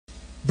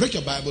Break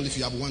your Bible if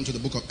you have one to the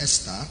book of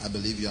Esther. I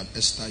believe you have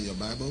Esther in your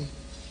Bible.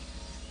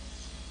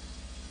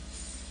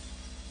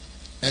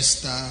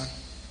 Esther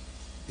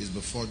is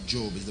before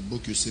Job. It's the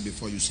book you see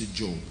before you see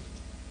Job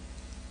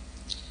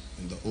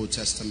in the Old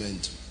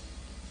Testament.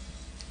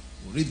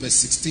 We'll read verse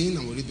 16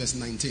 and we'll read verse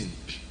 19.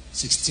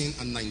 16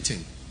 and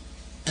 19.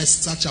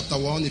 Esther chapter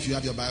 1, if you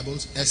have your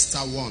Bibles. Esther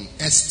 1.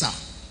 Esther.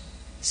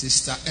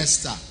 Sister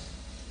Esther.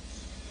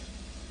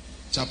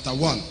 Chapter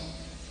 1.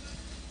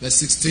 Verse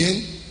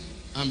 16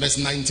 and verse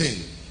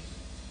 19.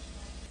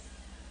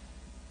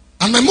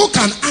 And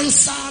MEMUKAN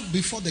answered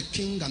before the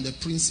king and the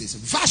princes.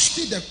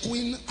 Vashti the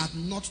queen had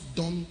not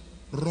done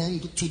wrong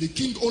to the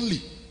king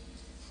only,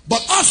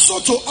 but also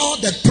to all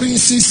the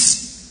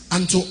princes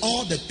and to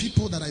all the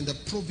people that are in the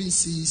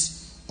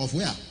provinces of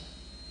where?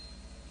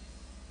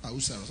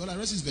 So the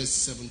rest is verse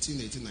 17,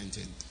 18,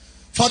 19.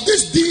 For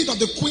this deed of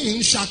the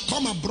queen shall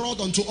come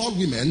abroad unto all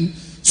women,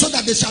 so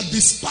that they shall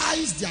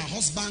despise their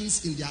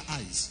husbands in their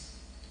eyes,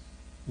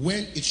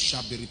 when it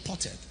shall be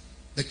reported.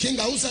 The king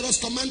Ahasuerus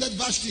commanded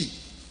Vashti,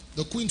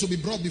 the queen, to be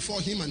brought before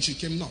him, and she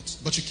came not.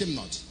 But she came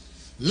not.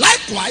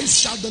 Likewise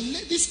shall the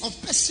ladies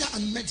of Persia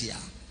and Media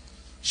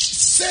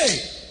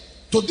say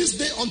to this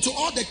day unto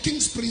all the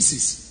king's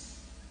princes,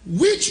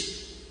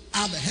 which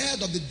have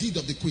heard of the deed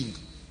of the queen,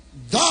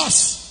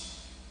 thus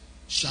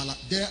shall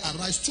there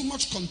arise too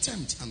much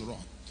contempt and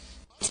wrath.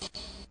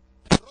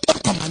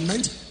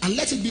 Commandment, and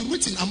let it be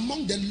written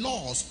among the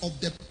laws of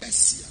the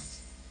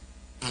Persians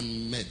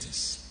and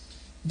Medes,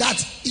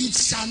 that it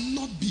shall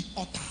not be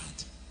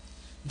uttered,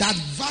 that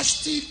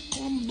Vashti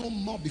come no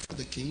more before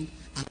the king,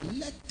 and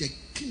let the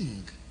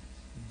king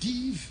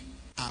give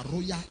a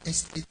royal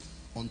estate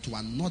unto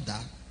another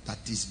that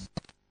is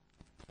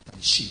better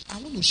than she.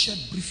 I want to share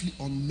briefly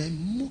on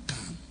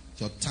MEMUKAN.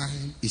 Your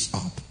time is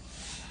up.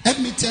 Let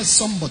me tell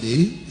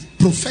somebody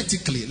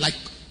prophetically, like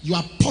you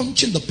are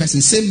punching the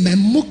person, say,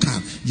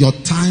 MEMUKAN, your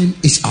time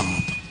is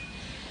up.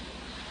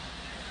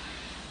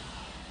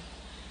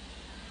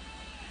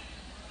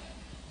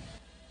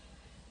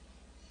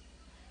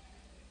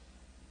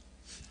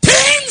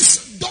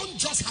 Things don't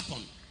just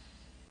happen.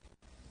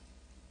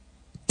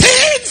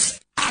 Things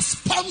are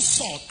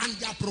sponsored and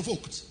they are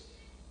provoked.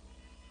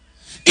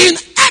 In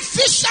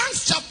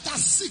Ephesians chapter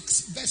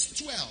 6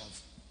 verse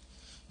 12,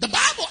 the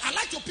Bible, I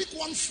like to pick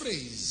one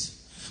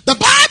phrase. The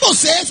Bible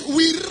says,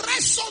 we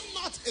wrestle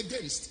not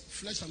against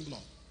flesh and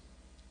blood.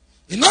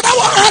 In other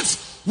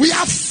words, we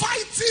are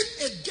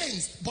fighting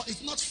against, but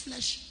it's not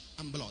flesh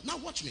and blood. Now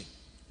watch me.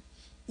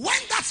 When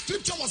that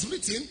scripture was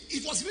written,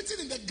 it was written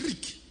in the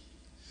Greek.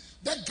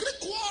 The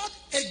Greek word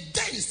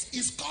against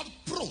is called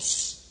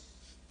pros.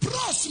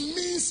 Pros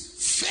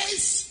means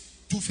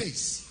face to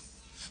face.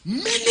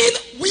 Meaning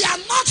we are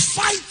not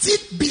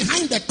fighting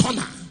behind the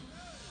corner.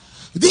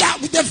 The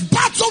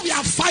battle we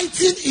are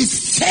fighting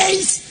is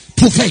face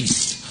to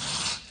face.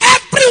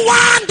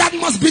 Everyone that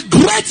must be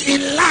great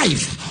in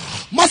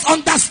life must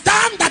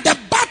understand that the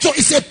battle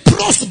is a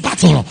pros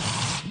battle.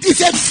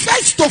 It's a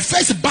face to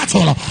face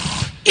battle.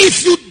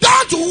 If you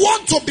don't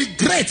want to be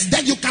great,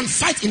 then you can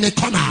fight in a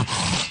corner.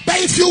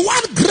 But if you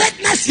want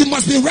greatness, you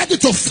must be ready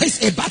to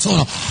face a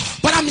battle.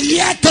 But I'm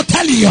here to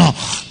tell you,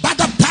 by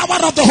the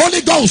power of the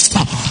Holy Ghost,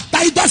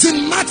 that it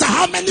doesn't matter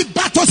how many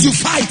battles you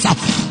fight,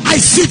 I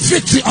see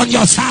victory on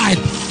your side.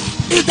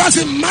 It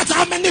doesn't matter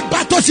how many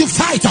battles you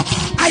fight,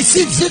 I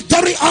see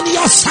victory on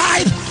your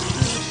side.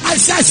 I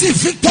see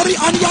victory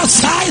on your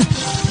side.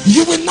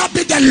 You will not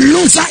be the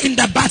loser in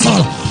the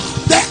battle.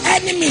 The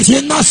enemies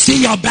will not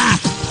see your back.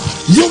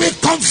 You will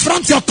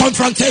confront your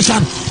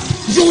confrontation.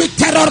 You will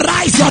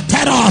terrorize your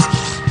terrors.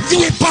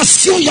 You will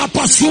pursue your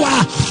pursuer.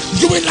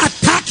 You will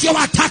attack your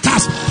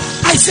attackers.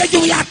 I say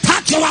you will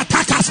attack your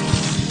attackers.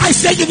 I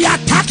say you will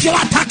attack your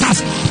attackers.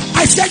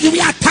 I say you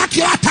will attack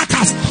your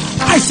attackers.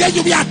 I say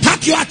you will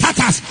attack your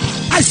attackers.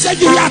 I say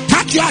you will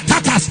attack your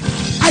attackers.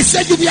 I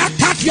say you will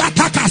attack your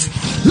attackers.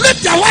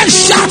 Lift your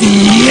voice, shout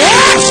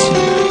yes.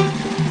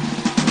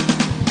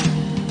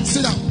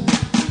 Sit down.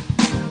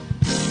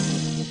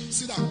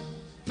 Sit down.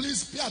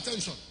 Please pay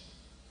attention.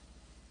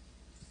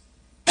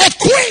 A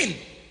queen,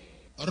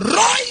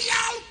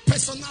 royal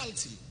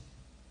personality,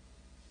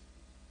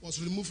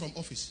 was removed from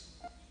office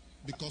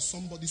because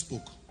somebody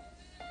spoke.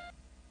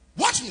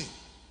 Watch me.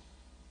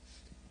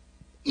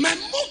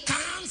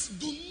 MEMUKANs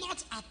do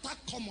not attack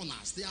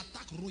commoners, they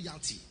attack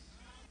royalty.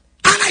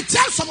 And I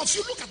tell some of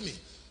you, look at me.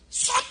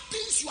 Some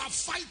things you are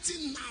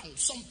fighting now,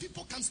 some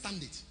people can't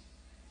stand it.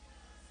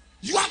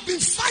 You have been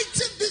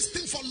fighting this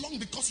thing for long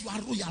because you are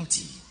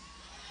royalty.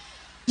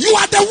 You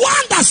are the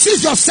one that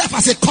sees yourself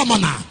as a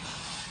commoner.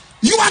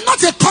 You are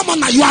not a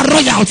commoner, you are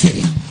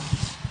royalty.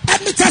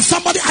 Let me tell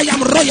somebody, I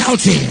am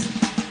royalty.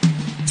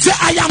 Say,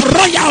 I am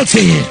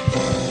royalty.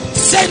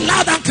 Say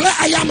loud and clear,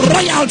 I am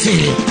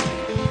royalty.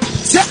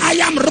 Say, I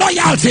am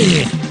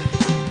royalty.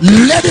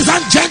 Ladies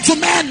and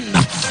gentlemen,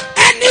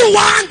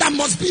 anyone that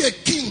must be a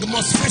king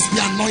must first be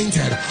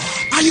anointed.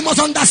 And you must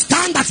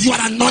understand that you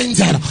are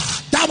anointed.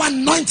 Thou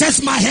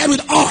anointest my hair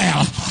with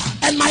oil,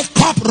 and my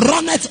cup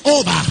runneth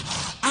over.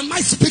 Am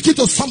I speaking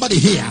to somebody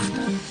here?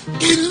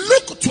 In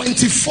Luke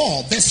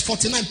 24, verse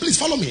 49. Please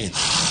follow me.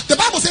 The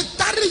Bible said,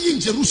 tarry ye in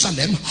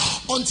Jerusalem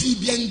until ye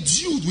be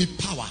endued with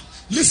power.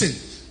 Listen,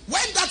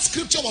 when that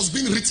scripture was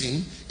being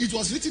written, it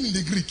was written in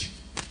the Greek.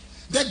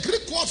 The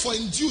Greek word for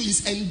endure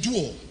is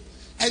endure.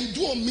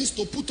 Endure means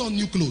to put on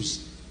new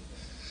clothes.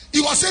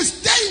 It was said,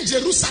 stay in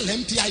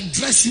Jerusalem till I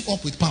dress you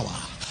up with power.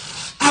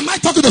 Am I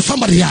talking to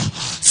somebody here?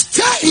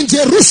 Stay in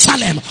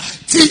Jerusalem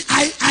till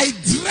I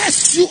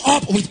dress you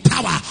up with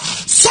power.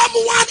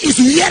 Someone is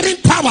wearing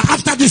power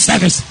after this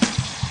service.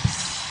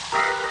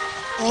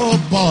 Oh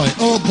boy,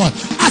 oh boy.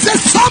 I said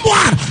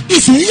someone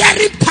is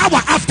wearing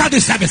power after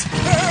this service.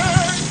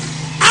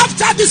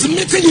 After this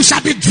meeting, you shall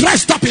be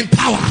dressed up in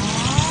power.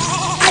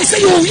 I say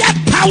you wear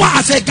power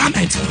as a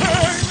garment.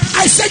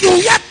 I say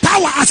you wear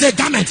power as a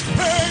garment.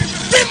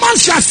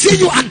 Demons shall see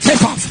you and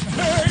take off.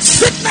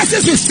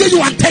 Sicknesses will see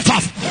you and take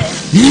off.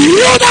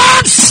 You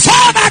don't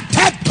serve a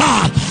dead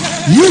God.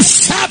 You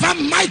serve a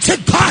mighty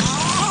God.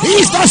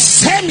 He's the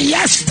same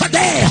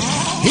yesterday.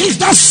 He's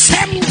the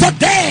same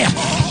today.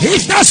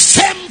 He's the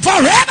same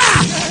forever.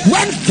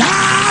 When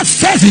God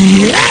says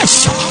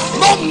yes,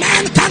 no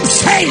man can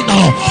say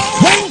no.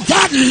 When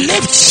God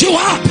lifts you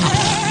up,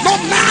 no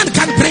man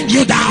can bring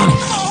you down.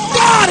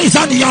 God is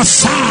on your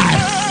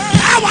side.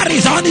 Power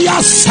is on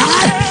your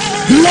side.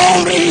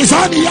 Glory is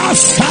on your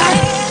side.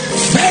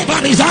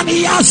 Favor is on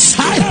your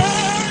side.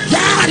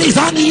 God is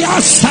on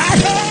your side.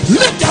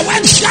 Lift your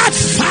one shot.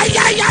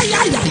 Fire.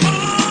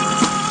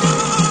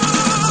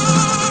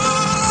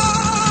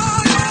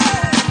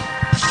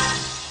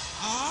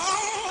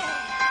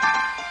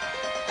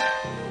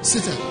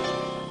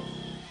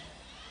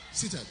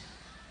 Seated.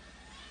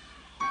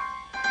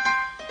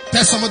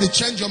 Tell somebody,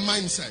 change your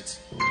mindset.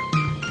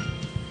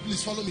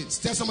 Please follow me.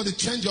 Tell somebody,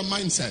 change your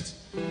mindset.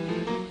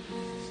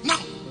 Now,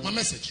 my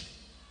message.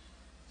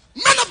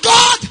 Man of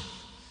God,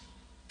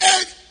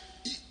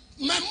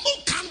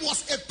 MEMUKAN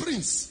was a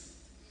prince.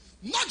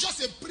 Not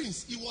just a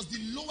prince, he was the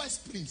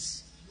lowest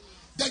prince.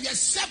 There were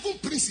 7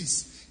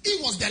 princes. He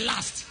was the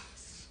last.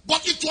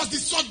 But it was the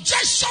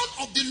suggestion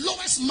of the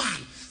lowest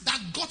man that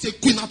got a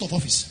queen out of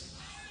office.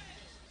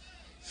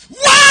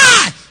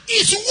 Why?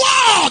 His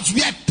words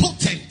were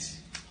potent.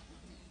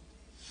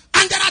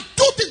 And there are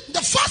 2 things.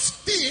 The first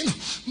thing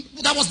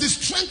that was the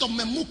strength of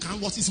MEMUKAN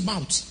was his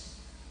mouth.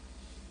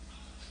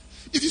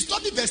 If you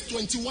study verse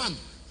 21,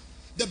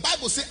 the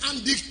Bible says, and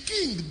the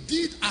king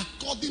did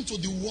according to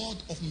the word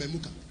of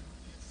MEMUKAN.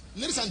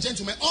 Ladies and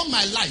gentlemen, all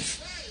my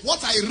life,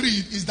 what I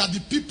read is that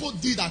the people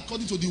did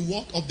according to the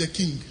word of the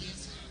king.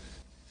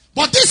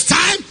 But this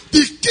time,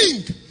 the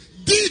king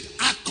did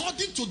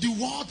according to the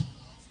word.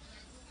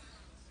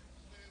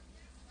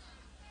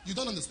 You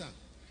don't understand.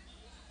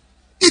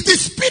 It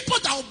is people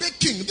that obey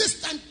king.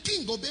 This time,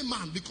 king obey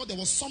man because there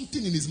was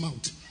something in his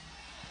mouth.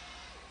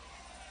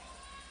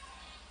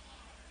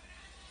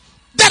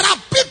 There are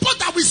people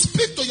that will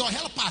speak to your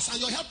helpers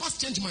and your helpers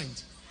change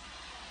mind.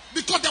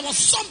 Because there was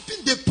something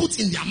they put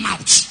in their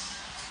mouth.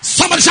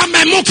 Somebody say,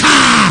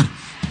 MEMUKAN,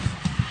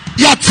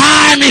 your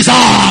time is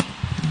up.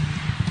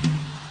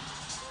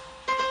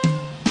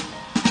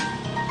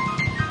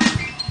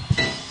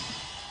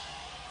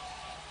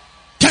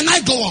 Can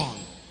I go on?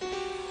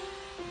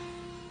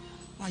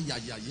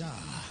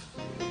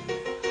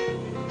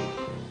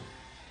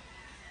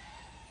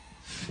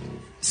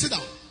 Sit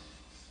down.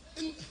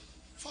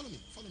 Follow me.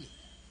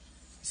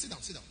 Sit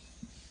down.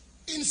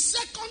 In 2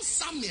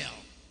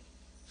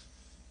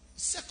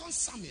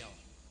 Samuel,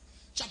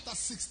 chapter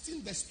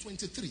 16, verse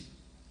 23,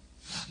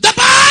 the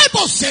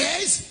Bible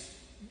says,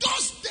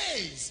 those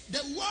days,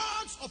 the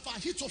words of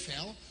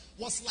Ahithophel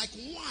was like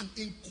one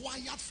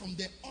inquired from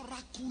the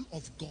oracle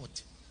of God.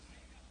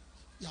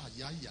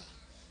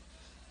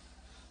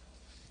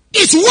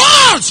 His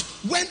words,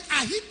 when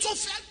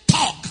Ahithophel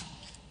talk,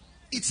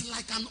 it's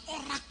like an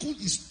oracle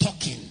is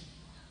talking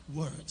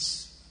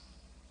words.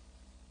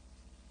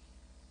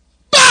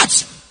 But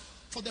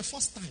for the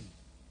first time,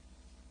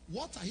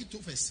 what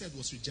Ahithophel said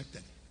was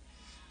rejected.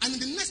 And in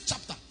the next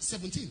chapter,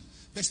 17,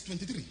 verse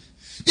 23,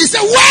 he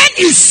said, when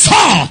he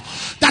saw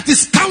that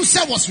his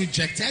counsel was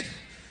rejected,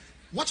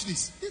 watch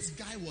this. This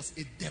guy was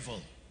a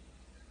devil.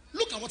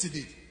 Look at what he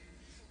did.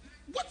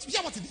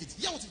 Hear what he did.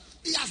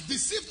 He has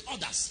deceived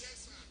others.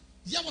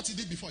 Hear what he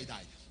did before he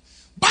died.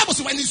 Bible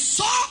says when he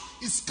saw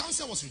his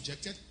counsel was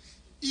rejected,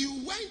 he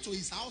went to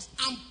his house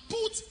and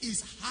put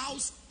his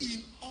house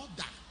in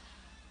order.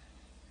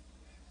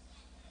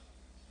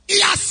 He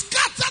has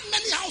scattered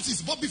many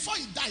houses, but before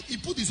he died, he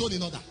put his own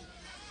in order.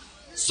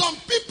 Some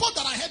people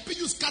that are helping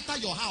you scatter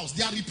your house,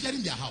 they are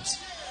repairing their house.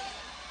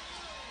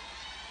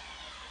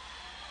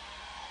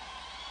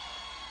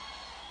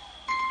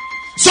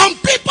 Some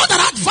people that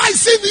are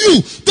advising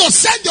you to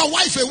send your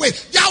wife away,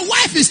 their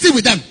wife is still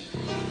with them.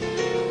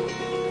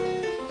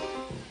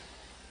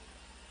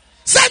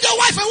 Send your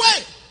wife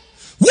away.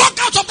 Walk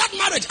out of that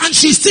marriage and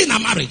she's still in a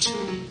marriage.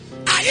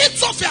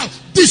 Ahithophel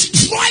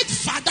destroyed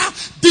father,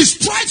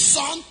 destroyed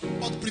son,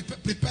 but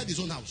prepared his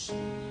own house.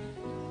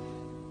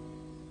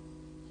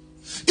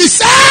 He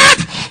said,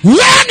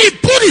 when he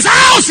put his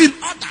house in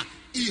order,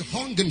 he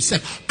hung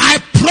himself. I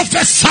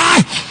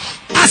prophesy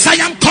as I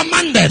am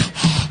commanded.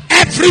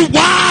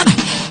 Everyone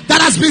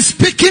that has been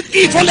speaking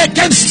evil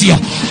against you,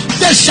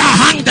 they shall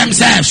hang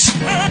themselves.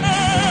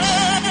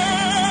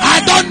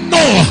 I don't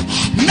know.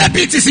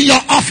 Maybe it is in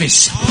your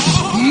office.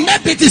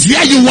 Maybe it is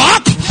where you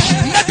work.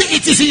 Maybe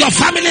it is in your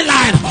family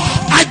line.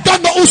 I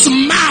don't know whose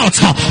mouth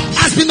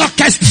has been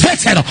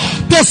orchestrated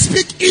to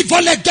speak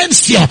evil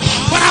against you.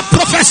 But I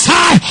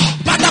prophesy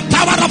by the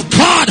power of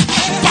God,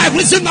 by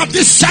reason of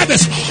this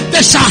service,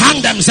 they shall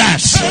hang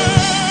themselves.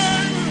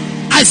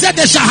 I said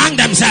they shall hang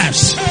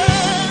themselves.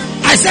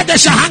 I said they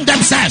shall hang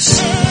themselves.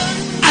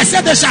 I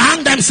said they shall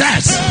hang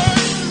themselves.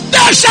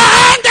 They shall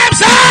hang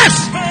themselves.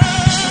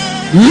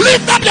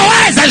 Lift up your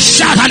eyes and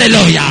shout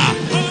hallelujah.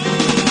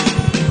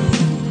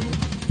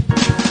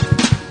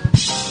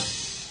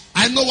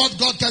 I know what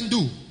God can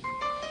do.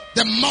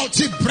 The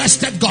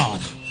multi-breasted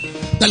God,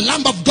 the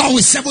Lamb of God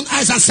with 7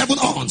 eyes and 7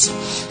 horns.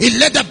 He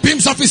laid the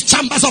beams of his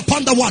chambers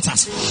upon the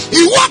waters.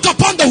 He walked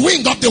upon the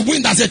wing of the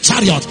wind as a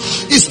chariot.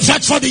 He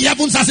stretched for the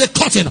heavens as a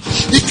curtain.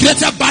 He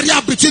created a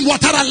barrier between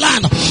water and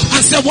land,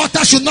 and said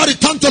water should not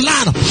return to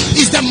land.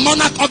 He's the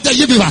monarch of the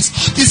universe.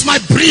 He's my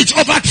bridge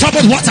over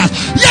troubled waters.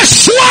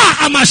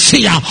 Yeshua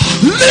HaMashiach.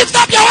 Lift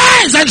up your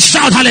eyes and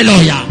shout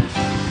hallelujah.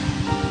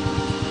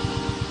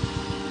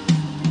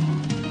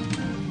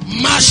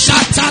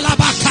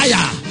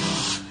 Mashatalabakaya.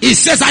 He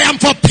says, I am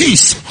for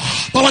peace,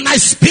 but when I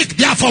speak,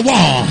 they are for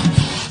war.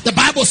 The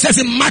Bible says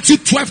in Matthew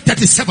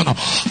 12:37,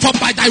 for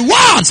by thy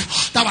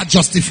words thou art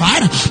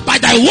justified, by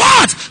thy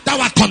words thou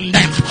art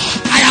condemned.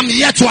 I am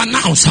here to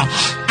announce,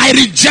 I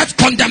reject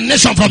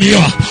condemnation from you.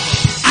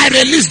 I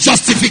release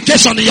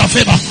justification in your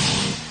favor.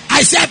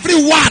 I say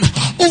everyone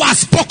who has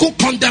spoken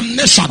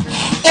condemnation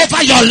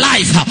over your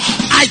life,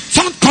 I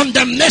turn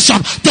condemnation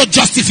to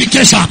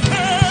justification.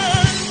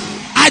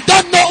 I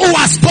don't know who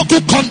has spoken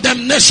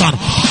condemnation,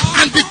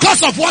 and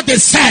because of what they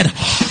said,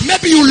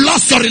 maybe you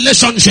lost your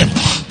relationship.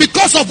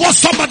 Because of what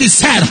somebody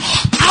said,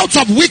 out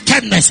of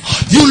wickedness,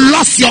 you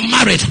lost your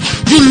marriage,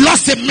 you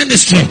lost a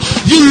ministry,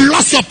 you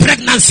lost your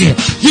pregnancy,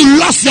 you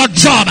lost your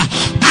job.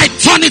 I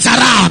turn it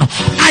around.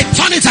 I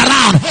turn it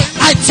around.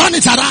 I turn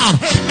it around.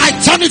 I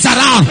turn it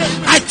around.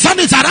 I turn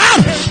it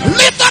around.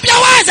 Lift up your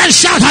voice and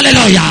shout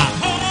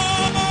hallelujah.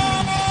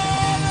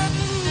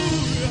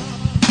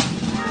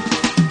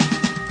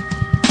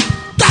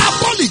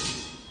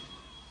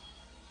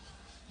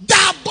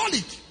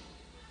 Diabolic.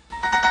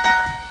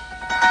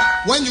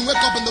 When you wake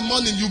up in the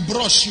morning, you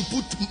brush, you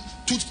put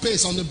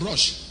toothpaste on the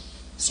brush.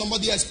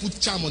 Somebody else put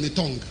charm on the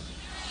tongue.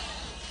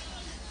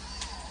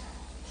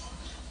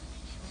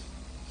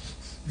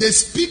 They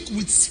speak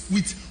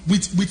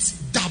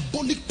with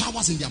diabolic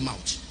powers in their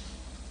mouth.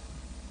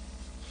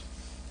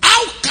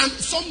 How can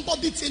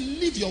somebody say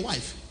leave your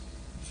wife?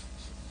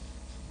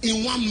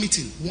 In one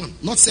meeting, one,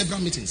 not several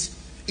meetings.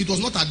 It was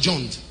not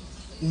adjourned.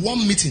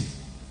 One meeting.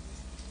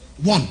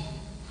 One.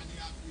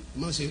 The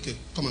man say, okay,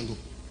 come and go.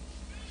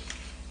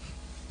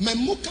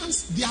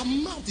 MEMUKANs, their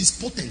mouth is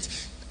potent.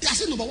 They are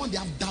saying, number one, they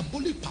have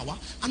diabolic power.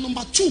 And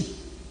number two,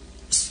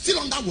 still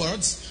on that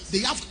words, they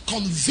have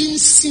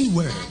convincing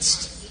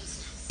words.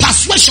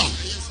 Persuasion.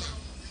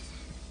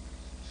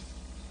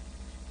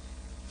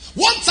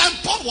 One time,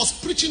 Paul was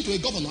preaching to a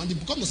governor, and the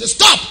governor said,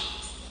 stop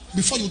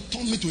before you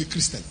turn me to a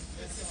Christian.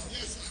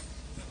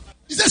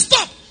 He said,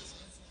 stop.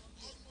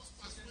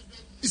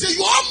 He said,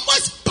 you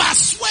almost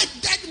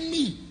persuaded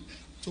me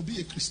to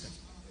be a Christian.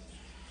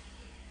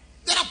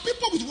 There are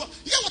people with what?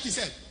 Hear what he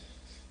said.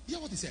 Hear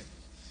what he said.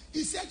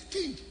 He said,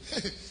 King,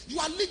 you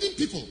are leading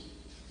people.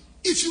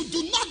 If you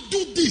do not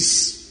do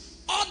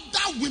this,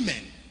 other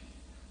women.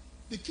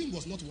 The king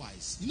was not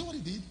wise. You know what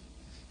he did?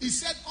 He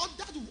said,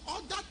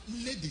 other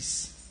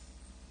ladies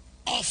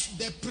of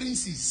the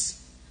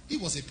princes. He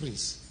was a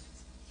prince.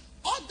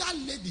 Other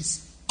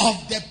ladies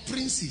of the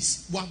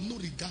princes who have no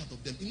regard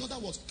of them. In other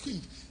words,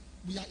 king,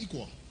 we are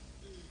equal.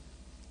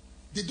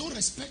 They don't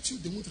respect you,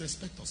 they won't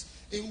respect us.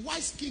 A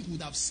wise king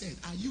would have said,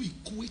 are you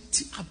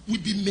equating up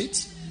with the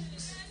mate?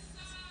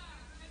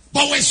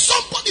 But when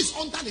somebody is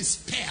under a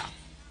spell,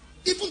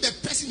 even the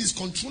person is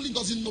controlling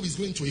doesn't know he's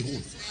going to a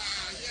hole.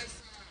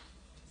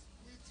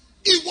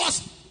 He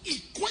was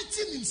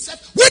equating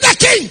himself with the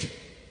king.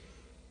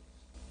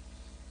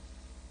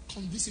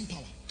 Convincing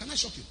power. Can I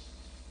shock you?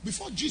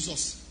 Before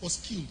Jesus was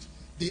killed,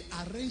 they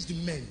arranged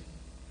men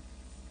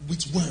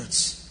with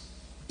words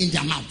in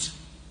their mouth.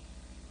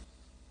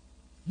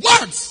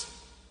 Words.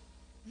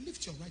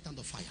 Lift your right hand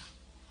of fire.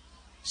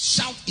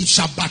 Shout, it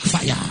shall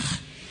backfire.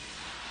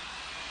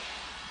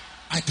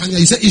 I can hear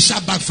you say, it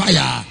shall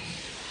backfire.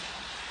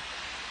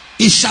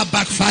 It shall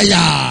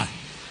backfire.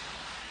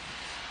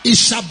 It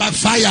shall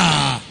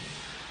backfire.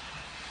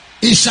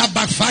 It shall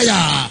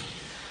backfire.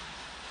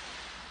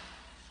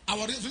 I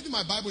was reading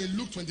my Bible in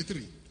Luke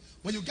 23.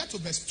 When you get to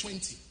verse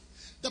 20,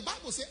 the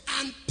Bible says,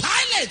 and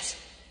Pilate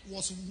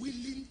was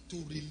willing to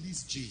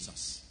release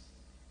Jesus.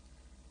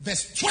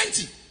 Verse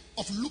 20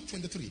 of Luke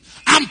 23.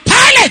 And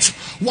Pilate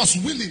was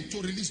willing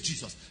to release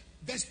Jesus.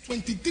 Verse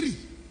 23.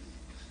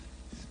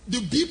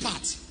 The B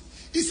part.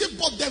 He said,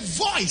 but the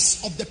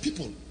voice of the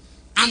people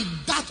and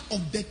that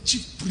of the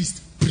chief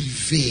priest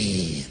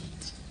prevailed.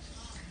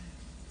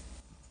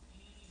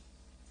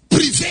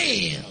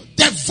 Prevailed.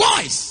 The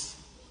voice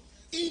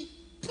in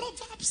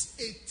Proverbs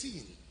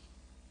 18,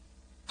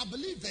 I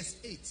believe verse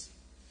 8.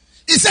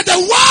 It said the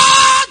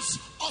words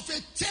of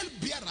a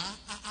talebearer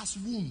are as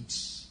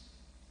wounds.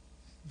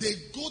 They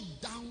go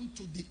down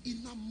to the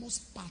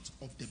innermost part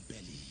of the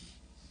belly.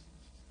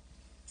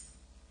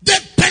 They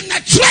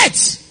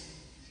penetrate.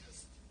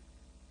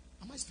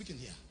 Am I speaking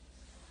here?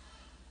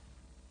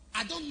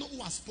 I don't know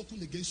who has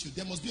spoken against you.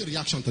 There must be a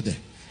reaction today.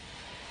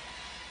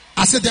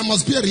 I said there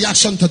must be a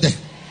reaction today.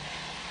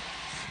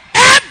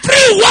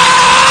 Every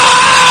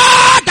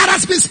word that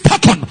has been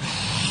spoken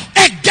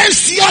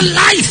against your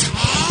life,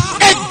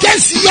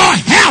 against your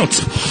health,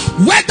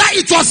 whether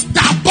it was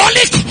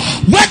diabolic,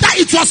 whether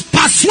it was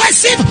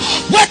persuasive,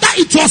 whether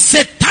it was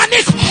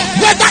satanic,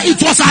 whether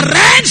it was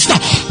arranged,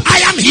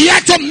 I am here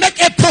to make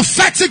a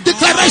prophetic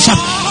declaration.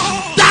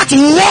 That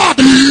word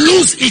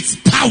lose its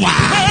power.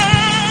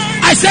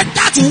 I said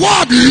that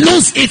word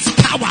lose its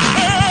power.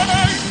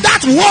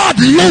 That word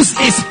lose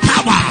its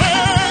power.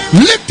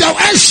 Lift your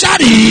hand,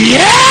 shout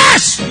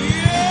yes.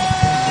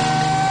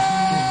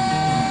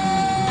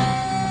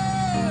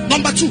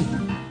 Number 2.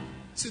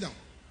 Sit down.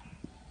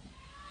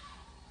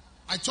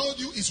 I told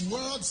you his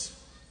words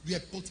were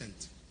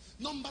potent.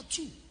 Number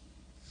 2.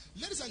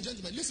 Ladies and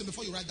gentlemen, listen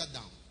before you write that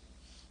down.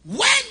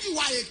 When you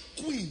are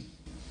a queen,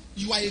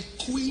 you are a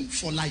queen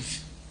for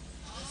life.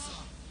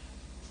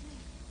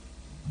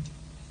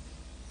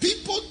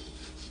 People,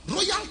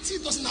 royalty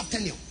doesn't have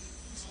tenure.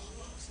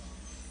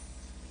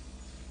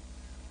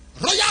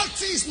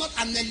 Royalty is not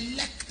an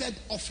elected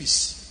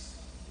office.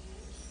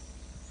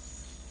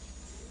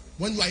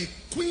 When you are a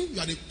queen, you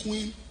are a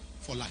queen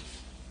for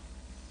life.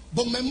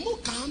 But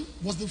MEMUKAN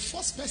was the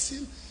first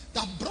person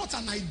that brought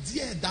an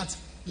idea that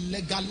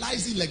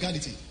legalized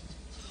illegality.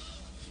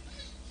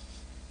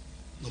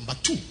 Number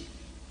 2,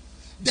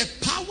 the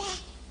power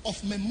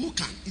of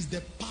MEMUKAN is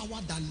the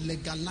power that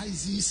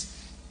legalizes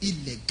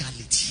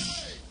illegality.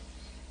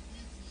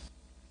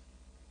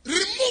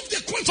 Remove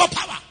the queen from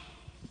power.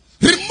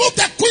 Remove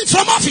the queen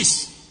from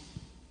office.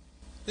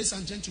 Ladies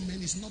and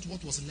gentlemen, it's not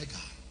what was legal.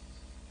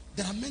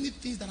 There are many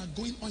things that are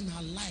going on in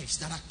our lives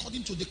that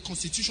according to the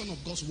constitution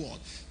of God's word,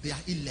 they are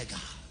illegal.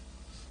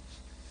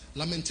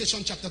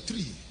 Lamentation chapter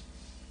 3,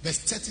 verse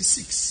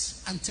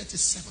 36 and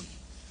 37.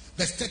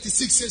 Verse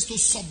 36 says, to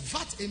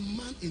subvert a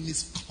man in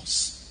his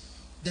cause,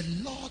 the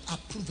Lord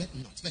approveth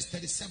not. Verse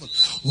 37,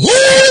 who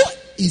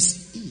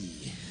is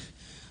he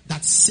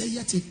that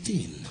saith a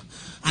thing,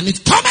 and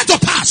it cometh to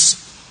pass,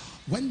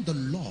 when the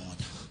Lord,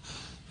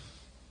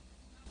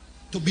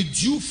 to be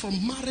due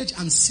from marriage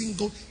and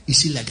single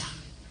is illegal.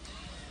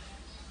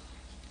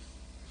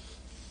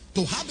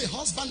 To have a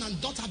husband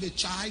and not have a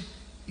child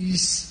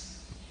is,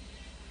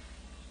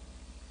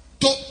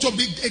 to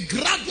be a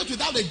graduate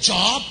without a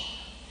job,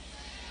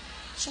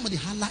 somebody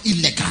holla,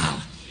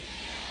 illegal.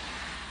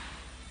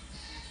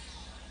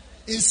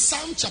 In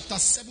Psalm chapter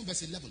 7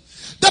 verse 11,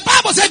 the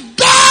Bible says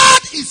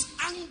God is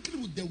angry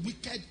with the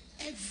wicked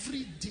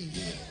every day.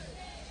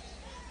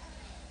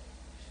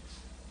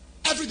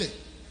 Every day.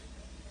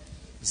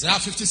 Isaiah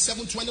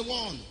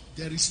 57:21.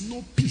 There is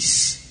no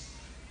peace.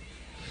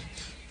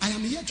 I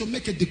am here to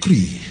make a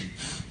decree.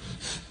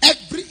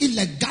 Every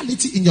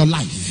illegality in your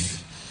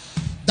life,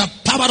 the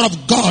power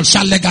of God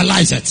shall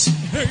legalize it.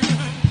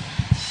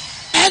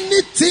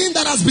 Anything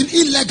that has been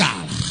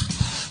illegal,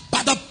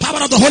 by the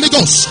power of the Holy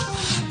Ghost,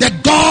 the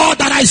God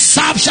that I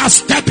serve shall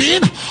step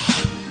in,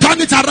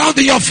 turn it around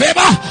in your favor,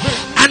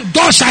 and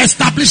God shall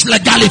establish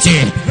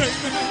legality.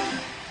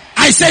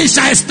 I say,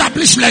 shall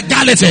establish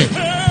legality.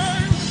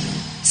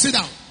 Sit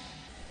down.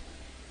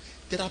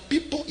 There are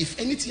people, if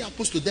anything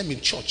happens to them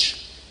in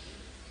church,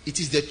 it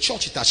is the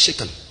church it has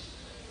shaken,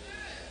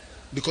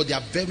 because they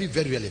are very,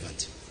 very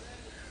relevant.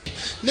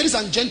 Ladies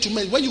and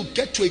gentlemen, when you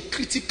get to a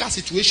critical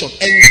situation,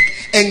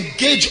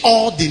 engage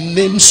all the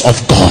names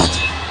of God.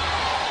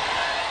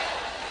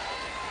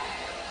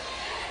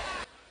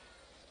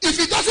 If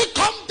it doesn't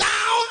come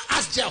down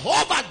as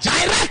Jehovah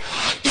Jireh,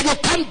 it will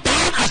come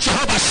down as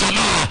Jehovah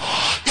Shammah.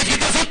 If it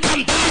doesn't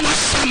come down as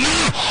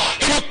Shammah,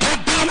 it will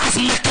come down as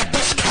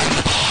Mekadeshkem.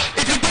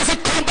 If it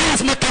doesn't come down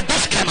as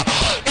Mekadeshkem,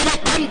 it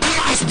will come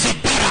down as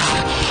Tibera.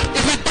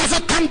 If it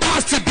doesn't come down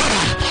as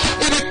Tibera,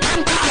 it will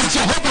come down as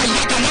Jehovah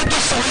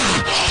Yaganadeshara.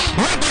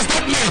 What does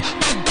that mean?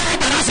 The God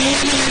that has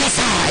many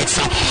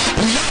sides.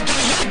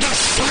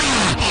 Yaganadeshara.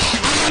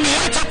 I am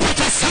here to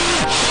prophesy.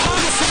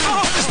 I say,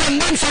 that's the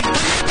names of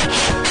God.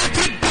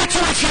 Every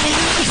battle of your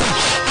life,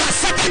 I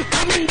see them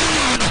coming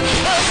down.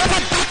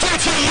 Every battle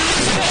of your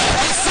life,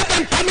 I see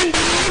them coming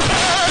down.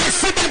 I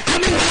see them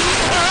coming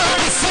down.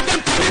 I see them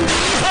coming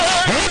down.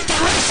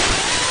 Restoration.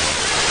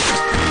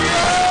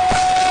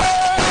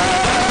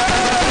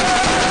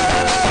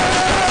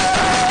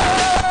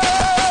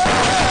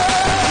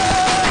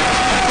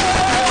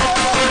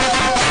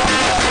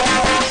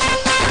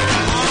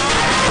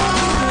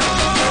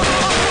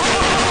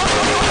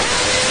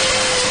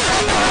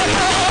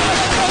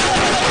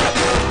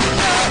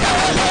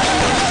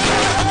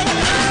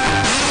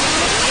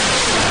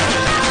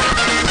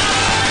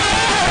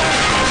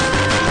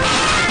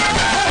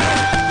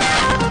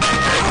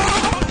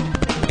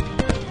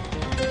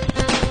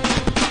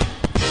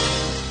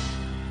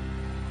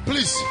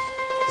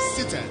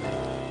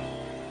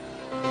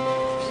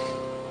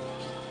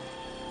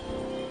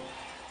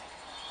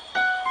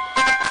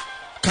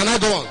 Can I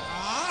go on?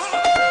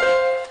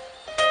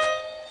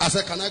 I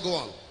said, can I go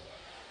on?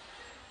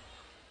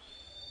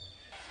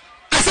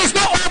 I said, it's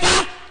not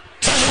over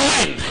till you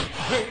win.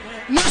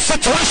 No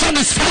situation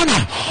is final.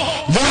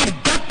 You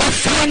have got the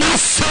final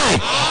say.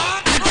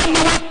 I don't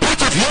know what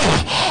part of you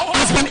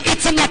has been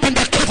eaten up in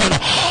the kitchen.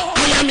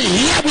 I am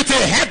here with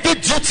a heavy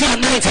duty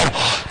anointing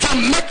to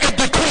make a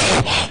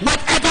decree.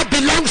 Whatever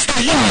belongs to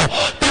you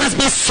that has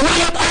been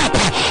swallowed up,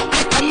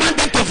 I command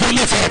them to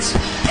vomit it.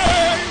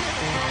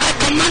 I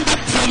command them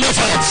to vomit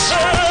it.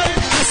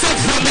 I said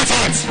vomit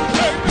it.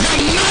 Your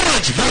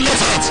marriage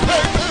vomit it.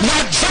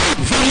 Your job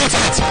vomit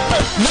it.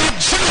 Your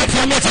job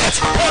vomit it.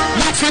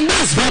 Your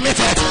finance vomit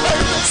it.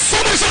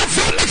 Someone shall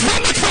vomit,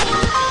 vomit,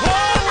 vomit.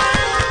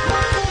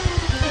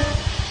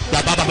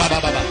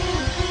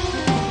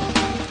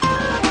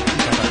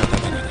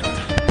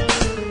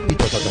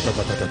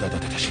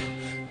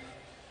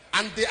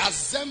 And they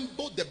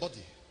assembled the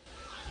body.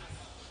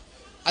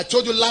 I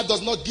told you life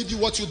does not give you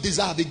what you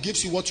deserve, it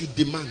gives you what you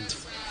demand.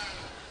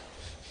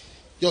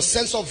 Your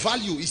sense of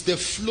value is the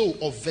flow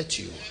of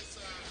virtue.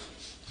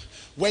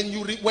 When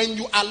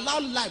you allow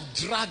life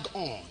drag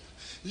on,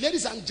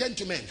 ladies and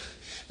gentlemen,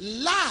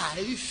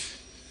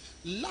 life,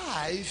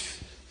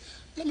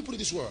 let me put it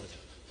this word.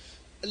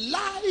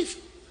 Life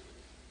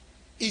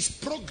is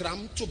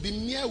programmed to be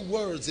mere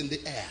words in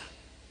the air.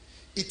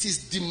 It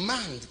is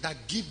demand that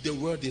give the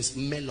word its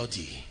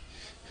melody.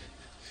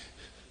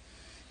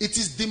 It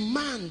is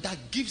demand that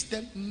gives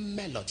them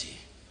melody.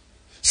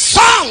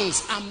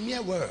 Songs are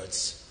mere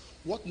words.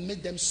 What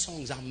made them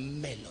songs are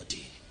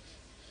melody.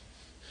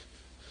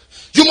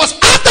 You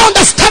must have the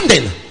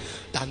understanding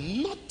that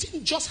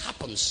nothing just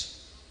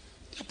happens.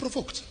 They are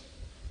provoked.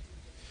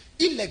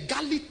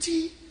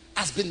 Illegality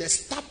has been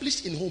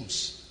established in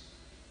homes.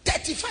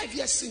 35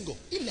 years single.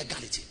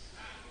 Illegality.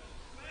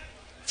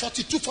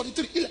 42,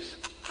 43.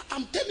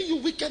 I'm telling you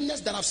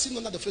wickedness that I've seen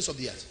under the face of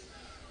the earth.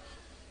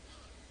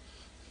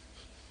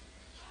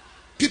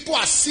 People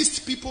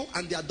assist people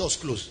and their doors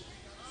closed.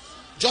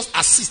 Just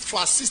assist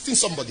for assisting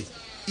somebody.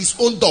 His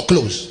own door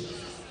closed.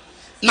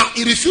 Now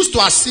he refused to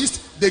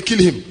assist, they kill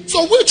him.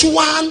 So which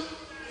one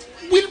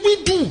will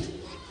we do?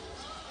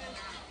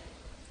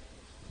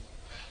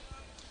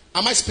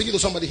 Am I speaking to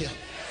somebody here?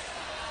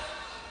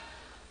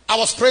 I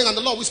was praying and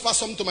the Lord whispered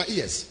something to my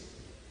ears.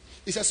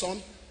 He said,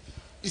 son,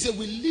 he said,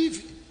 we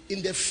live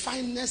in the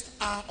finest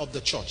hour of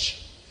the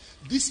church.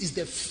 This is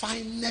the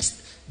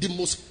finest, the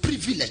most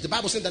privileged. The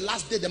Bible says the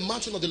last day the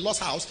mountain of the Lord's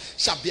house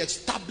shall be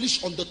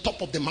established on the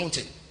top of the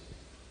mountain.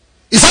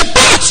 He said,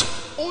 but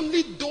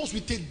only those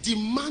with a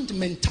demand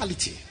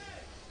mentality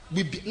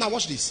will be. Now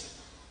watch this.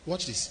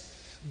 Watch this.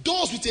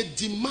 Those with a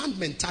demand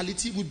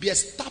mentality will be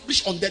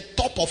established on the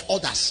top of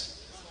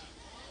others.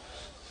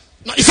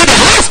 Now he said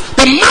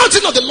the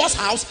mountain of the Lord's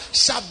house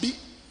shall be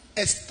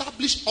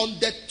established on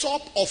the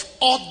top of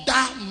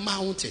other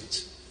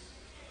mountains.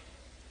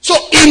 So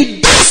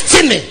in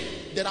destiny,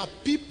 there are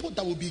people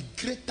that will be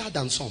greater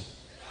than some.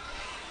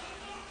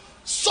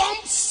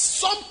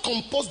 Some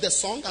compose the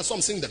song and some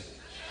sing them.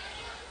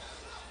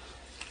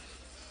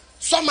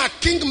 Some are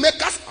king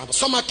makers and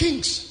some are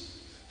kings.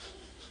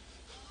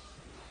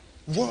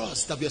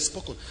 Words that were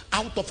spoken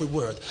out of a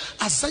word.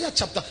 Isaiah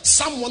chapter,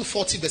 Psalm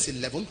 140 verse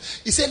 11.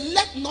 He said,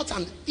 let not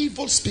an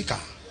evil speaker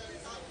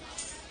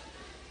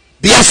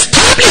be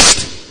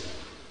established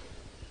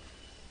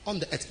on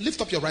the earth. Lift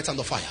up your right hand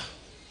of fire.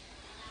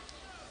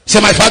 Say,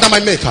 my Father, my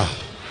Maker.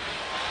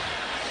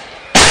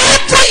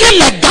 Every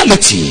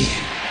illegality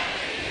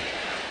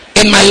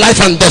in my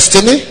life and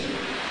destiny.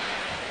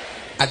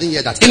 I didn't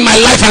hear that. In my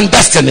life and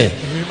destiny.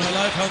 In my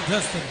life and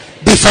destiny.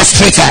 Be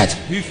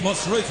frustrated. Be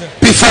frustrated.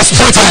 Be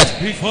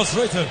frustrated. Be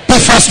frustrated. Be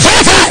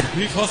frustrated.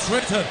 Be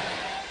frustrated.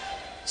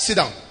 Sit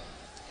down.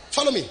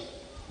 Follow me.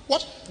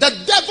 What? The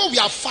devil we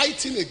are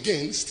fighting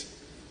against.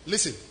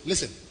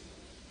 Listen.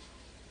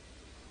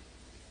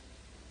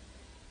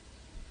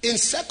 In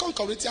 2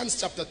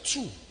 Corinthians chapter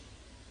 2,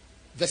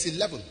 verse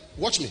 11.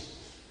 Watch me.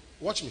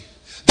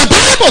 The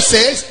Bible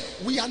says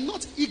we are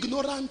not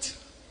ignorant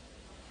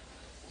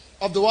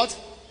of the what?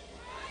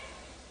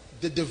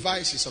 The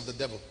devices of the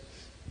devil.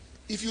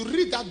 If you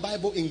read that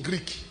Bible in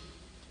Greek,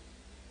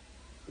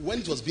 when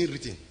it was being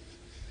written,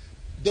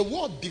 the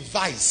word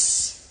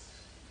device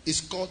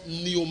is called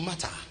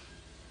neomata.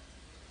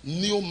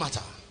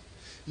 Neomata.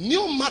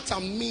 Neomata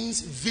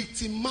means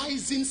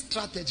victimizing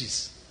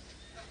strategies.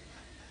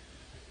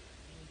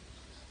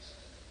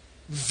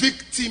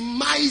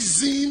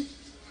 Victimizing.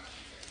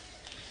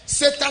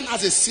 Satan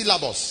has a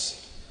syllabus.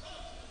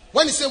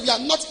 When he said we are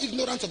not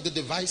ignorant of the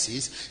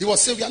devices, he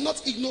was saying we are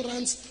not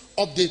ignorant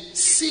of the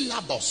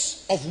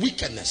syllabus of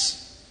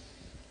wickedness.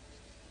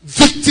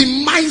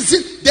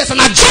 Victimizing. There's an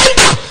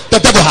agenda the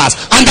devil has,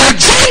 and the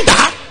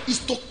agenda is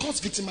to cause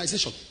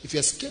victimization. If you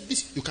escape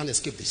this, you can't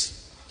escape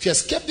this. If you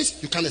escape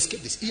this, you can't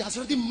escape this. He has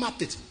already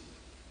mapped it.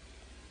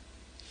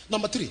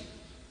 Number 3,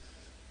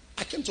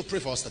 I came to pray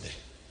for us today.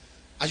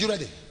 Are you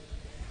ready?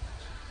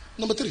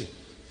 Number 3,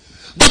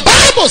 the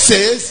Bible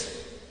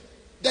says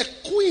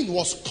queen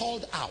was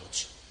called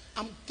out,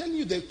 I'm telling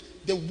you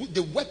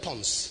the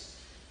weapons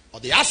or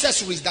the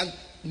accessories that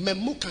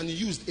MEMUKAN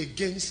used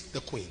against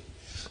the queen.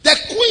 The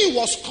queen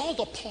was called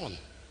upon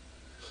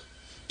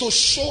to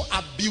show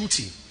her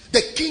beauty.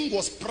 The king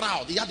was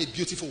proud. He had a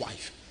beautiful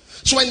wife.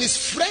 So when his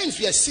friends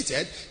were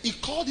seated, he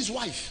called his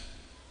wife.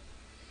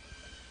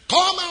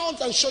 Come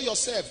out and show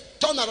yourself.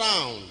 Turn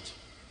around.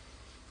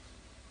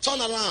 Turn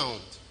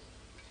around.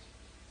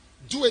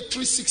 Do a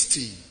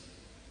 360.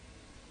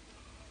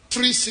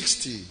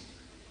 360.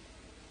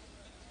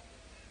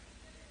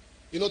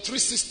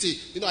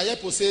 360. I hear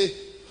people say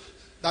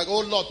that,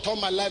 oh Lord, turn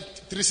my life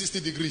 360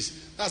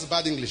 degrees. That's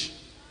bad English.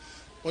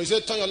 When you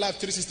say turn your life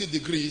 360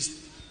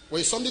 degrees,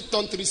 when somebody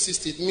turn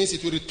 360, it means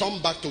it will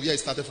return back to where it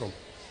started from.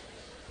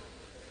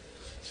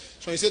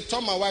 So when you say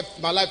turn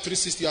my life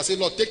 360, I say,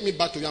 Lord, take me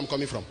back to where I'm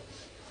coming from.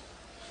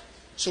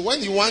 So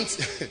when you want,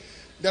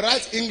 the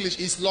right English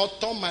is, Lord,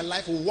 turn my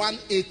life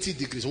 180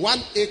 degrees.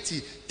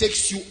 180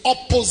 takes you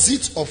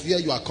opposite of where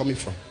you are coming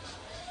from.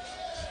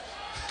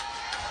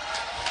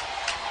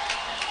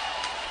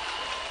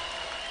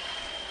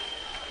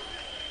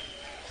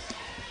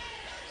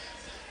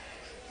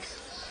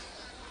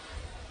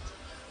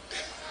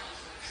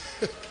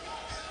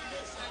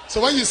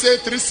 So when you say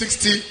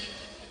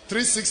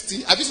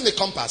 360, have you seen a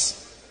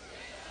compass?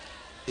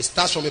 It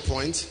starts from a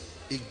point,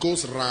 it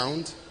goes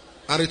round,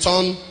 and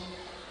return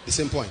the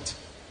same point.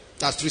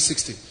 That's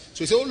 360.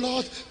 So you say, oh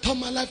Lord, turn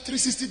my life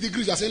 360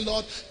 degrees. I say,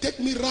 Lord, take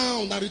me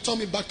round and return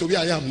me back to where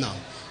I am now.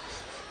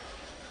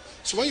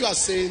 So when you are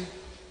saying,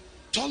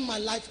 turn my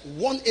life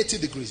 180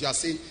 degrees, you are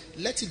saying,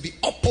 let it be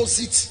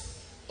opposite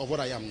of what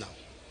I am now.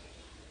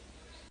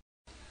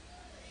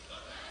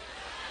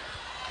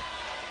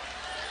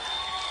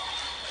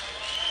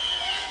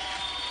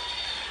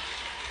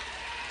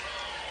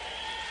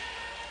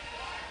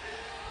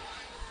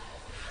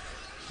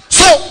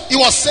 He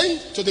was saying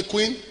to the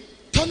queen,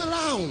 turn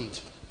around,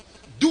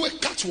 do a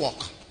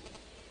catwalk,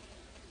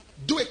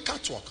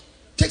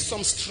 take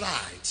some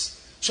strides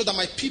so that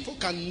my people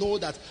can know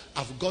that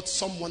I've got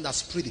someone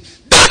that's pretty.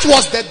 That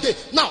was the day.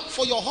 Now,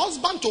 for your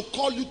husband to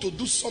call you to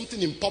do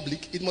something in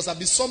public, it must have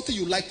been something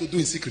you like to do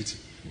in secret.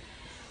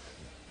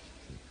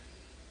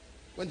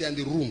 When they're in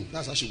the room,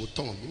 that's how she would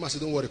turn. You must say,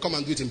 don't worry, come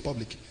and do it in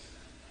public.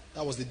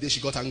 That was the day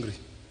she got angry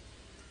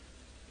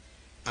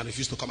and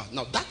refused to come out.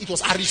 Now, it was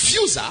a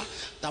refuser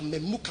that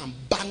MEMUKAN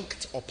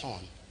banked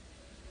upon.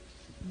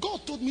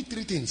 God told me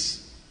 3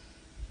 things.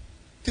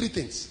 3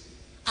 things.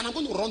 And I'm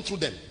going to run through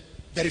them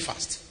very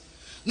fast.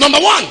 Number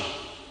 1,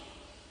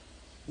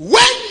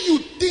 when you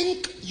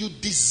think you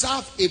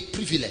deserve a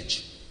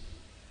privilege,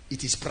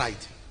 it is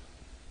pride.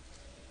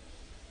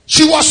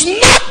 She was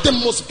not the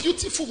most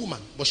beautiful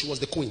woman, but she was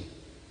the queen.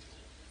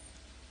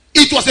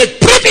 It was a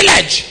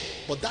privilege.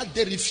 But that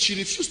day, she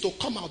refused to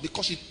come out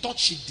because she thought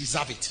she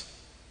deserved it.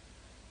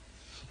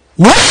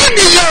 When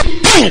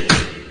you think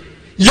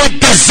you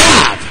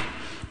deserve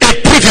a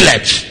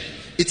privilege,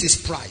 it is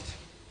pride.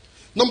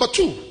 Number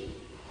 2,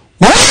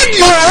 when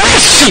you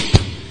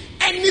worship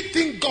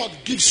anything God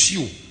gives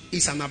you,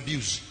 is an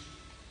abuse.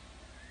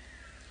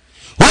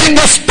 When you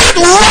start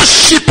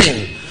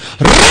worshiping,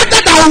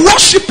 rather than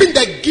worshiping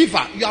the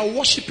giver, you are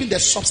worshiping the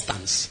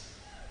substance.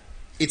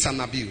 It's an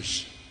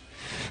abuse.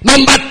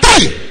 Number 3,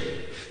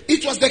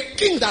 it was the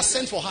king that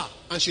sent for her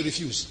and she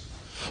refused.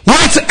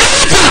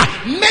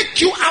 Whatever make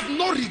you have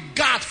no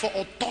regard for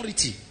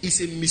authority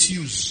is a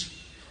misuse.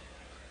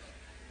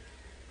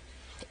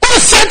 Who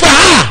sent for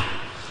her?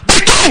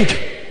 The king.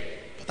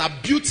 But her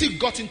beauty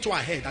got into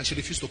her head and she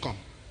refused to come.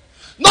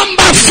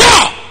 Number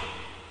 4,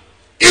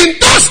 in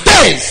those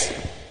days,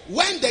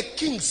 when the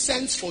king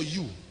sends for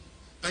you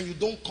and you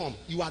don't come,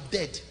 you are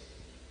dead.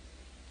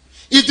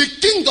 If the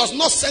king does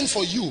not send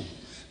for you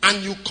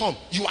and you come,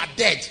 you are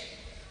dead.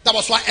 That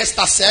was why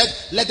Esther said,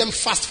 let them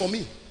fast for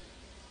me.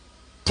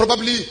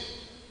 Probably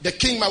the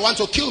king might want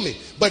to kill me,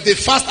 but if they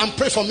fast and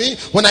pray for me,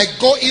 when I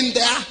go in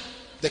there,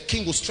 the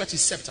king will stretch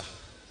his scepter.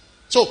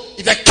 So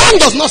if the king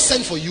does not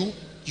send for you,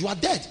 you are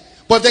dead.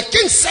 But if the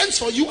king sends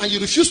for you and you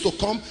refuse to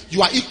come,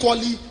 you are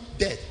equally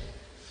dead.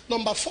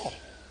 Number 4,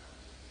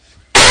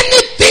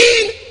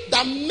 anything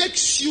that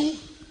makes you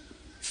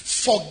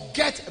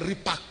forget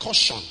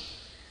repercussion,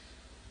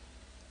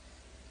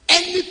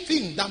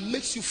 anything that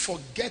makes you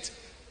forget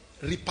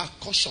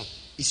repercussion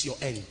is your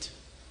end.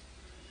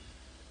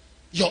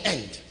 Your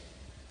end.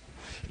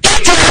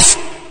 It was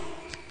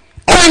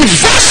an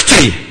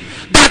university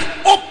that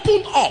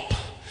opened up.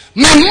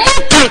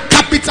 MEMUKAN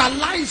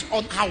capitalized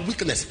on our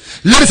weakness.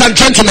 Ladies and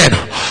gentlemen,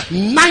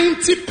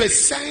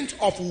 90%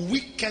 of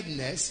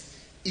wickedness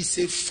is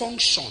a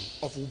function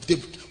of the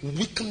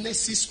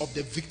weaknesses of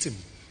the victim.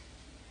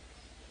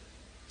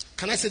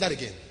 Can I say that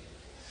again?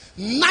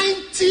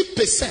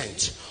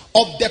 90%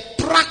 of the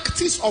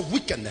practice of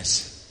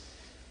wickedness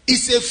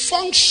is a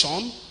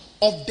function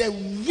of the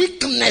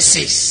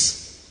weaknesses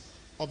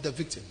of the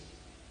victim.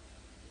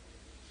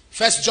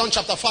 1 John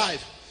chapter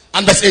 5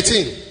 and verse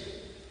 18.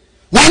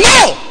 We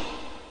know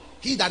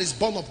he that is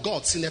born of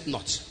God sinneth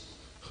not.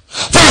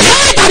 For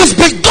he that is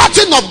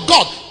begotten of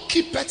God keep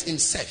keepeth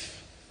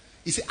himself.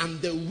 He said,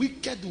 and the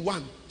wicked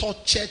one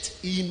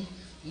toucheth him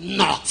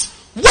not.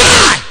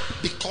 Why?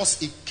 Because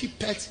he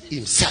keepeth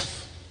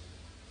himself.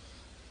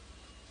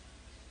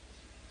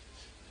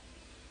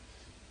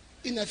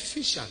 In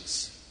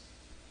Ephesians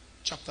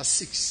chapter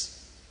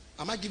 6.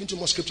 Am I giving too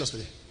much scriptures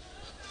today?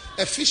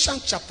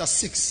 Ephesians chapter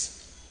 6.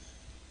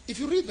 If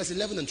you read verse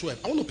 11 and 12,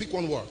 I want to pick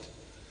one word.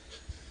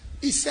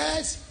 It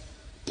says,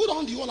 put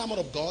on the whole armor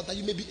of God that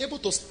you may be able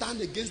to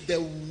stand against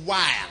the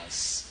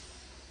wiles.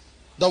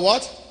 The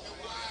what?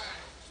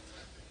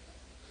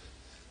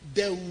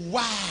 The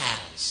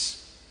wiles.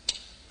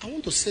 I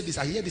want to say this.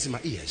 I hear this in my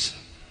ears.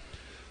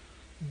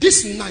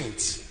 This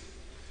night,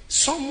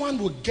 someone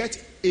will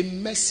get a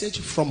message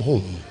from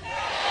home.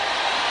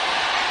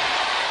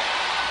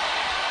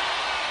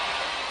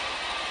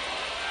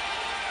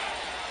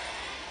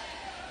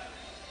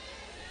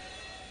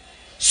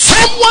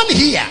 Someone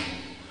here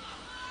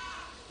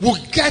will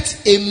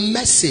get a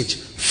message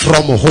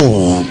from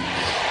home.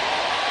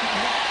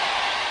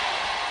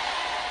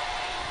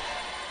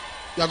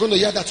 You are going to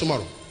hear that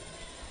tomorrow.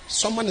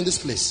 Someone in this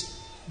place,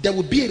 there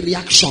will be a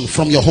reaction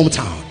from your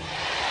hometown.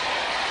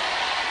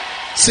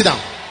 Sit down.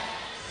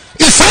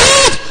 He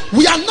said,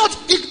 we are not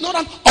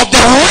ignorant of the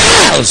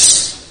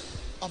wiles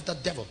of the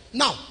devil.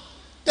 Now,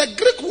 the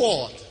Greek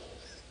word,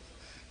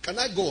 can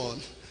I go on?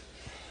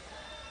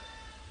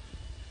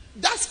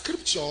 That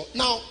scripture,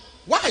 now,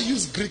 why I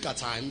use Greek at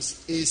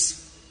times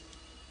is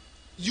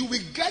you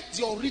will get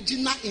the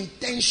original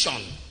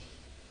intention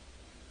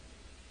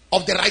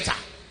of the writer.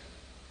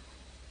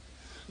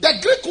 The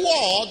Greek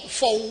word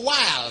for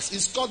wiles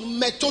is called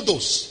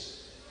methodos.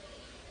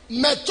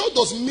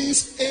 Methodos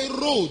means a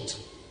road.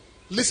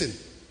 Listen,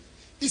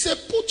 he said,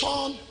 put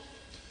on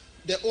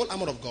the whole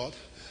armor of God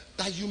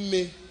that you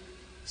may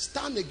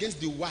stand against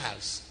the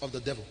wiles of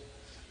the devil.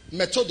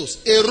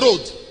 Methodos, a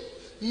road,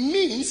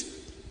 means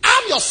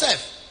arm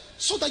yourself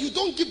so that you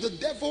don't give the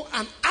devil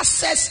an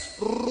access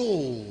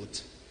road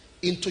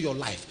into your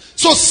life.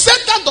 So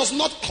Satan does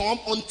not come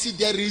until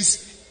there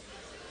is.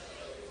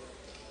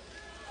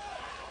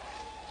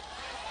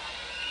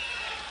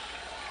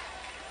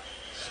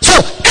 So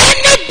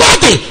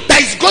anybody that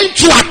is going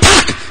to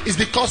attack is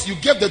because you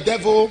gave the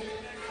devil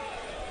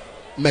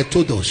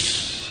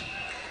methodos.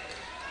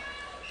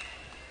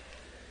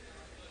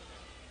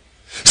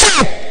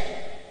 So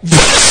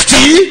verse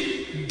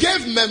 3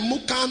 gave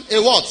MEMUKAN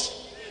a what?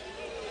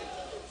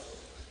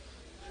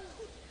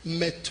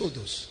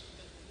 Methodos.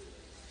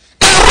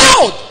 A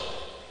road.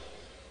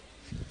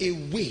 A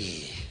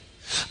way.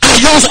 Are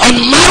you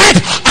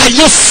unmarried? Are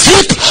you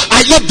sick?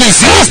 Are you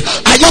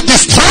diseased? Are you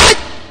destroyed?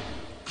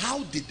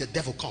 How did the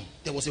devil come?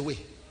 There was a way.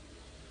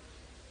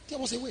 There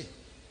was a way.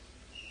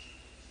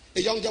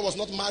 A young girl was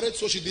not married,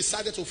 so she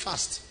decided to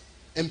fast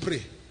and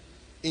pray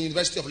in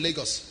University of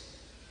Lagos.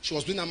 She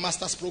was doing a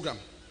master's program.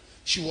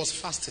 She was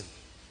fasting,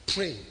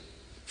 praying,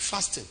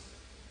 fasting.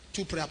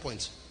 2 prayer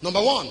points.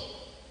 Number 1,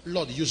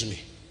 Lord, use me.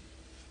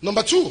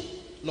 Number 2,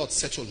 Lord,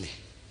 settle me.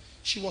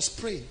 She was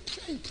praying.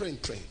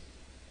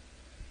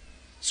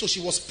 So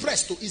she was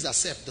pressed to ease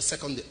herself the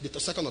second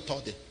or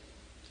third day.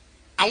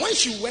 And when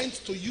she went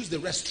to use the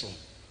restroom,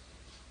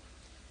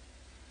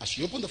 as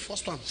she opened the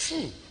first one,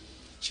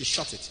 she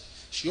shut it.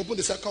 She opened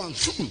the second one,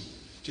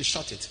 she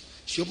shut it.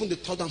 She opened the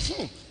third one,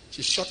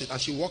 she shut it,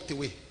 and she walked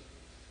away.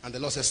 And the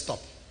Lord said, stop.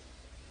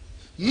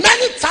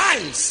 Many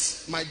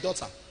times, my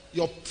daughter,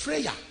 your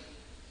prayer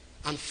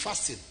and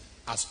fasting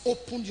has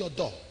opened your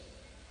door.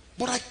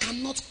 But I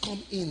cannot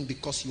come in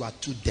because you are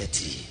too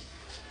dirty.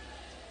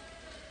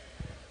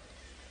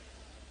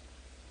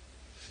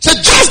 So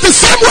just the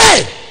same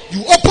way,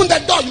 you open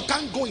the door, you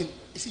can't go in.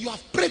 You see, you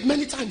have prayed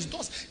many times.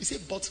 He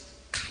said, but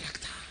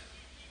character,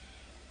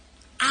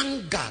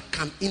 anger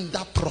can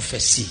hinder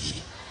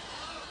prophecy.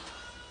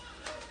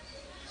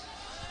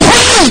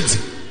 Pride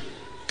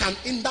can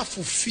hinder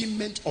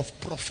fulfillment of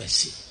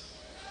prophecy.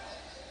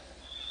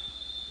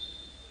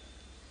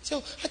 So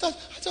I thought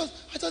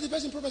the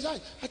person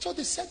prophesied. I thought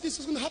they said this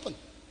was going to happen.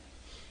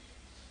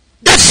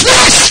 The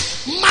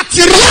flesh,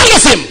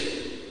 materialism,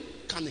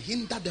 can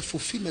hinder the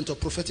fulfillment of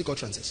prophetic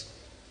utterances.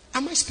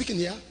 Am I speaking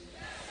here?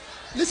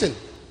 Listen,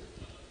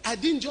 I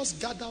didn't just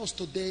gather us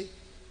today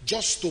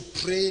just to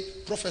pray,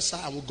 prophesy,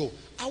 and we'll go.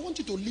 I want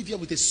you to live here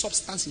with a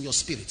substance in your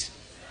spirit.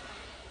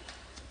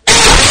 A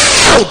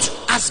road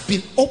has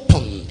been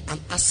opened, an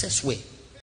access way.